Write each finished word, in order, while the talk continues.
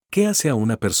¿Qué hace a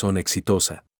una persona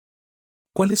exitosa?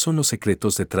 ¿Cuáles son los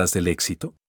secretos detrás del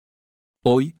éxito?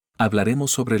 Hoy, hablaremos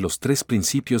sobre los 3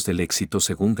 principios del éxito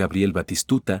según Gabriel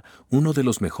Batistuta, uno de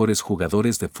los mejores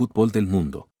jugadores de fútbol del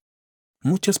mundo.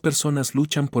 Muchas personas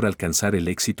luchan por alcanzar el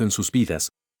éxito en sus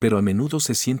vidas, pero a menudo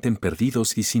se sienten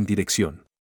perdidos y sin dirección.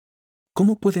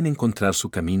 ¿Cómo pueden encontrar su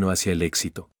camino hacia el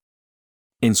éxito?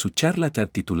 En su charla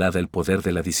titulada El poder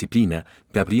de la disciplina,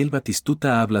 Gabriel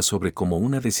Batistuta habla sobre cómo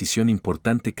una decisión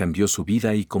importante cambió su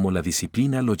vida y cómo la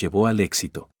disciplina lo llevó al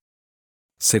éxito.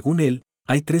 Según él,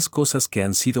 hay 3 cosas que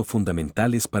han sido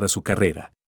fundamentales para su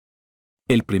carrera.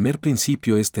 El primer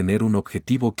principio es tener un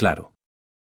objetivo claro.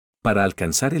 Para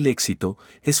alcanzar el éxito,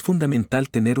 es fundamental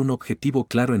tener un objetivo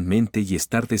claro en mente y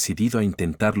estar decidido a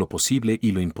intentar lo posible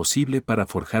y lo imposible para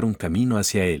forjar un camino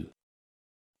hacia él.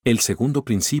 El segundo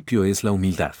principio es la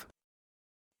humildad.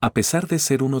 A pesar de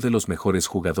ser uno de los mejores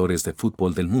jugadores de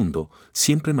fútbol del mundo,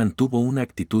 siempre mantuvo una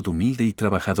actitud humilde y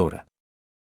trabajadora.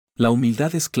 La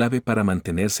humildad es clave para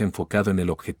mantenerse enfocado en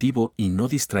el objetivo y no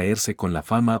distraerse con la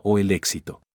fama o el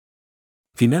éxito.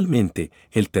 Finalmente,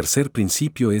 el tercer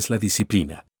principio es la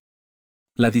disciplina.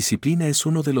 La disciplina es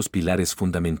uno de los pilares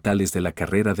fundamentales de la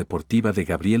carrera deportiva de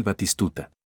Gabriel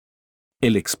Batistuta.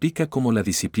 Él explica cómo la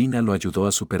disciplina lo ayudó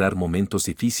a superar momentos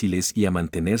difíciles y a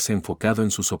mantenerse enfocado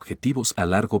en sus objetivos a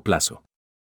largo plazo.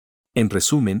 En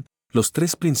resumen, los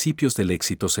 3 principios del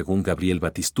éxito según Gabriel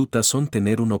Batistuta son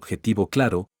tener un objetivo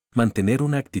claro, mantener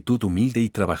una actitud humilde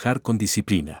y trabajar con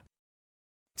disciplina.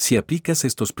 Si aplicas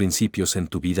estos principios en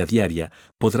tu vida diaria,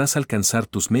 podrás alcanzar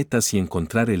tus metas y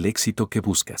encontrar el éxito que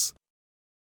buscas.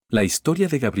 La historia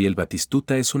de Gabriel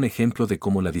Batistuta es un ejemplo de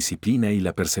cómo la disciplina y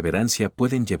la perseverancia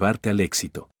pueden llevarte al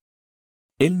éxito.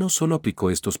 Él no solo aplicó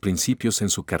estos principios en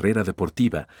su carrera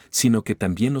deportiva, sino que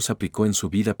también los aplicó en su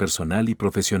vida personal y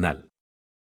profesional.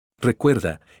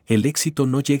 Recuerda, el éxito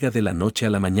no llega de la noche a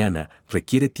la mañana,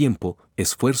 requiere tiempo,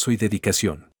 esfuerzo y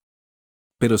dedicación.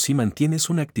 Pero si mantienes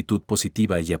una actitud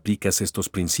positiva y aplicas estos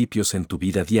principios en tu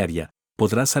vida diaria,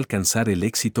 podrás alcanzar el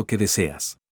éxito que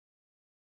deseas.